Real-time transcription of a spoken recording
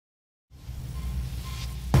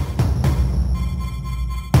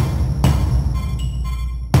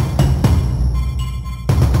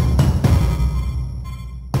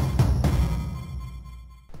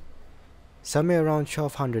Somewhere around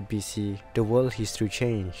 1200 BC, the world history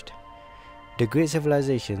changed. The great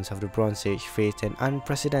civilizations of the Bronze Age faced an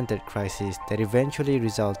unprecedented crisis that eventually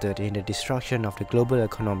resulted in the destruction of the global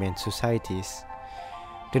economy and societies.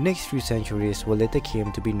 The next few centuries will later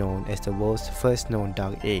came to be known as the world's first known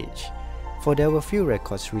Dark Age, for there were few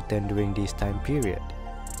records written during this time period.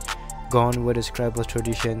 Gone were the scribal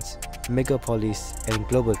traditions, megapolis, and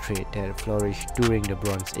global trade that flourished during the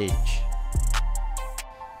Bronze Age.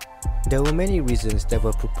 There were many reasons that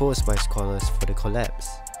were proposed by scholars for the collapse: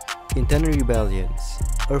 internal rebellions,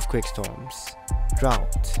 earthquake storms,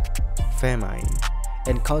 drought, famine,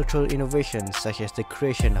 and cultural innovations such as the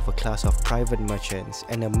creation of a class of private merchants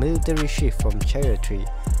and a military shift from chariotry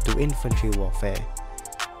to infantry warfare.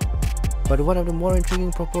 But one of the more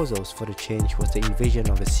intriguing proposals for the change was the invasion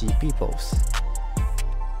of the Sea Peoples.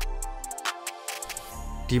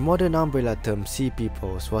 The modern umbrella term Sea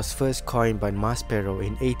Peoples was first coined by Maspero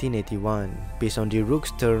in 1881 based on the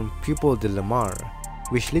Rook's term Peuple de la Mer,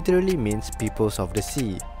 which literally means peoples of the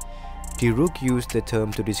sea. The Rook used the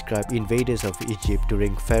term to describe invaders of Egypt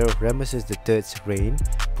during Pharaoh Ramesses III's reign,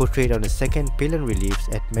 portrayed on the second pylon reliefs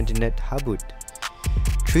at Medinet Habu.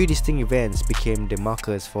 Three distinct events became the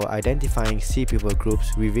markers for identifying Sea People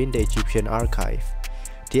groups within the Egyptian archive: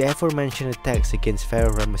 the aforementioned attacks against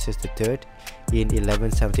Pharaoh Ramesses III in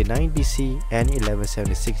 1179 BC and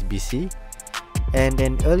 1176 BC, and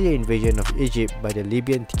an earlier invasion of Egypt by the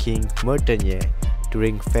Libyan king Murtanieh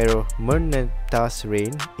during Pharaoh Merneptah's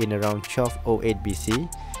reign in around 1208 BC,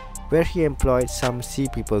 where he employed some Sea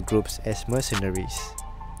People groups as mercenaries.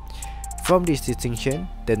 From this distinction,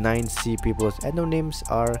 the 9 Sea Peoples ethnonyms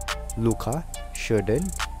are Luka, Shurden,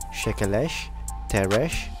 Shekelesh,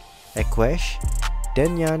 Teresh, Ekwesh,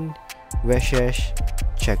 Denyan, Weshesh,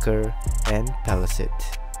 Checker, and Pelesit.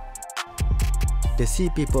 The Sea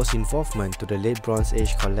People's involvement to the late Bronze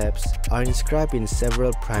Age collapse are inscribed in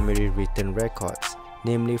several primary written records,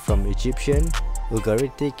 namely from Egyptian,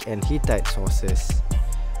 Ugaritic, and Hittite sources.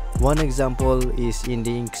 One example is in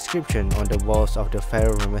the inscription on the walls of the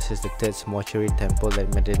Pharaoh Ramesses III's mortuary temple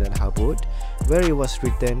at Medinet Habu, where it was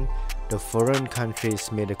written, "The foreign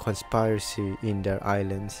countries made a conspiracy in their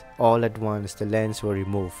islands. All at once the lands were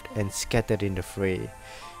removed and scattered in the fray.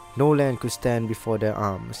 No land could stand before their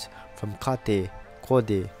arms, from Kate,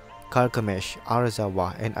 Kode, Carchemish,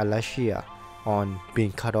 Arzawa, and Alashia on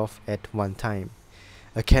being cut off at one time.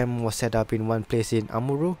 A camp was set up in one place in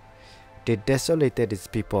Amuru. They desolated its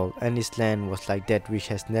people, and its land was like that which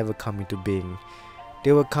has never come into being.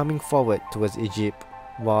 They were coming forward towards Egypt,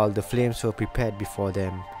 while the flames were prepared before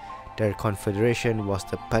them. Their confederation was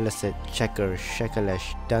the Peleset, Checker,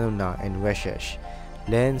 Shekelesh, Danuna, and Weshesh,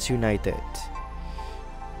 lands united.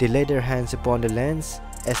 They laid their hands upon the lands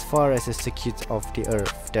as far as the circuits of the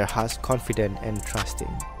earth, their hearts confident and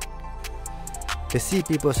trusting." The Sea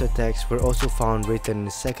People's attacks were also found written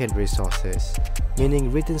in secondary sources,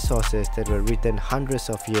 meaning written sources that were written hundreds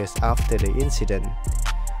of years after the incident.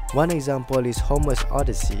 One example is Homer's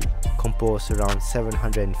Odyssey, composed around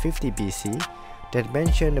 750 BC, that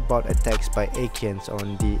mentioned about attacks by Achaeans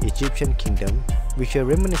on the Egyptian kingdom, which are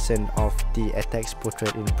reminiscent of the attacks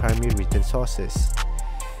portrayed in primary written sources.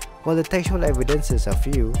 While the textual evidences are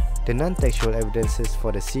few, the non-textual evidences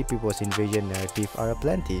for the Sea People's invasion narrative are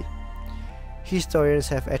aplenty. Historians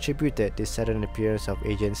have attributed the sudden appearance of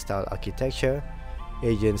Aegean-style architecture,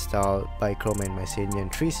 Aegean-style bichrome and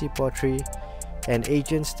Mycenaean 3C pottery, and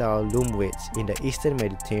Aegean-style loom weights in the eastern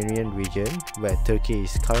Mediterranean region, where Turkey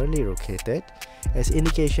is currently located, as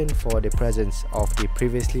indication for the presence of the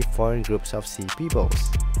previously foreign groups of Sea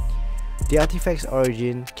Peoples. The artifact's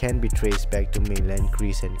origin can be traced back to mainland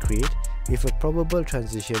Greece and Crete, with a probable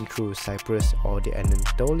transition through Cyprus or the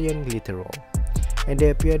Anatolian littoral, and they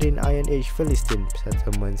appeared in Iron Age Philistine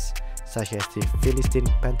settlements such as the Philistine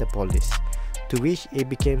Pentapolis, to which it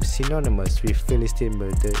became synonymous with Philistine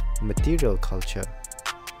material culture.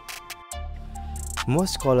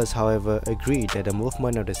 Most scholars, however, agree that the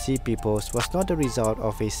movement of the Sea Peoples was not the result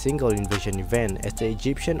of a single invasion event as the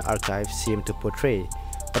Egyptian archives seem to portray,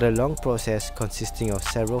 but a long process consisting of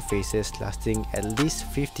several phases lasting at least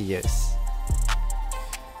 50 years.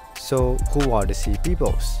 So, who are the Sea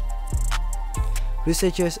Peoples?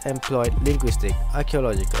 Researchers employed linguistic,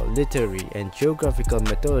 archaeological, literary, and geographical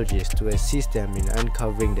methodologies to assist them in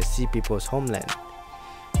uncovering the Sea People's homeland.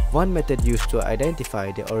 One method used to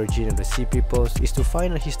identify the origin of the Sea Peoples is to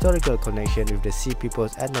find a historical connection with the Sea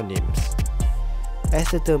People's ethnonyms. As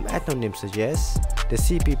the term ethnonym suggests, the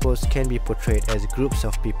Sea Peoples can be portrayed as groups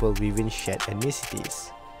of people within shared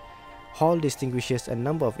ethnicities. Hall distinguishes a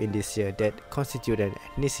number of indicia that constitute an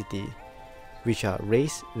ethnicity, which are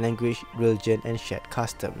race, language, religion, and shared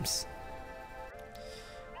customs.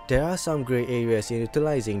 There are some gray areas in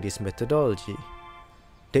utilizing this methodology.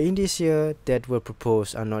 The indicia that were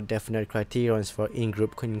proposed are not definite criterions for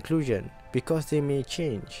in-group conclusion because they may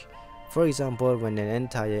change. For example, when an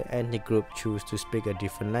entire ethnic group choose to speak a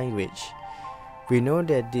different language. We know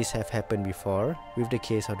that this have happened before with the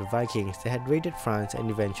case of the Vikings that had raided France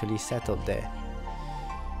and eventually settled there.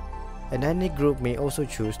 An ethnic group may also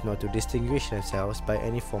choose not to distinguish themselves by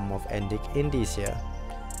any form of ethnic indicia.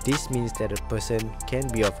 This means that a person can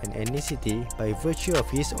be of an ethnicity by virtue of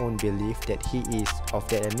his own belief that he is of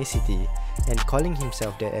that ethnicity and calling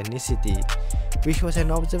himself that ethnicity, which was an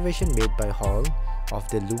observation made by Hall of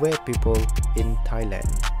the Luo people in Thailand.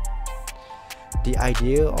 The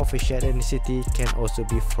idea of a shared ethnicity can also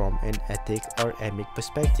be from an ethnic or ethnic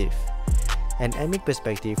perspective. An ethnic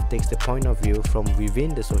perspective takes the point of view from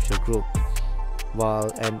within the social group,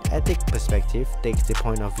 while an ethnic perspective takes the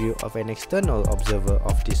point of view of an external observer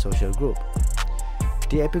of the social group.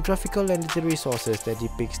 The epigraphical and literary sources that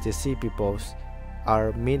depicts the Sea Peoples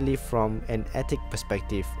are mainly from an ethnic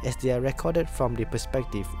perspective, as they are recorded from the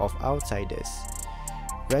perspective of outsiders.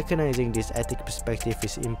 Recognizing this ethnic perspective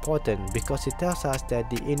is important because it tells us that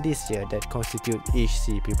the indicia that constitute each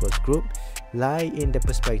Sea Peoples group lie in the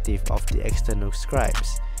perspective of the external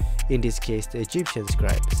scribes, in this case the Egyptian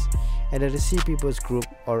scribes, and that the Sea Peoples group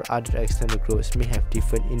or other external groups may have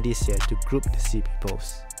different indicia to group the Sea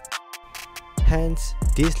Peoples. Hence,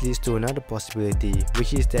 this leads to another possibility,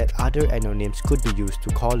 which is that other enonyms could be used to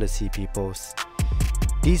call the Sea Peoples.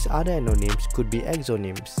 These other enonyms could be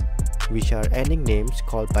exonyms, which are ethnic names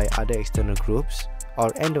called by other external groups,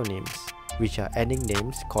 or endonyms, which are ethnic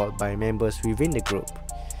names called by members within the group.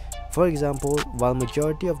 For example, while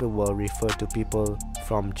majority of the world refer to people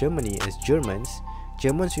from Germany as Germans,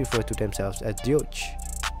 Germans refer to themselves as Deutsch.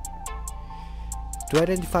 To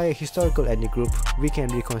identify a historical ethnic group, we can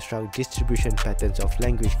reconstruct distribution patterns of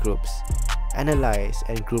language groups, analyze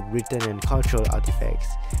and group written and cultural artifacts,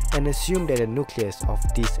 and assume that the nucleus of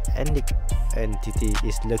this ethnic entity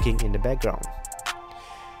is lurking in the background.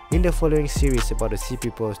 In the following series about the Sea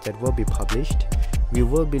Peoples that will be published, we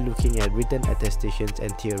will be looking at written attestations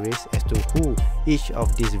and theories as to who each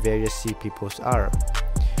of these various Sea Peoples are.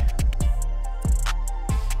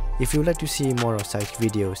 If you would like to see more of such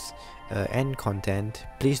videos and content,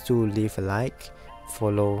 please do leave a like,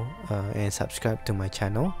 follow and subscribe to my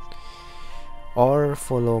channel, or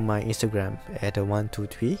follow my Instagram at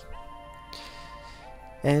 123.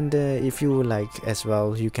 And if you would like as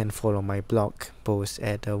well, you can follow my blog post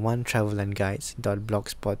at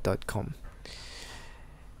onetravelandguides.blogspot.com.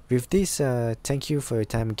 With this, thank you for your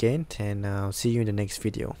time again, and I'll see you in the next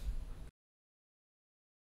video.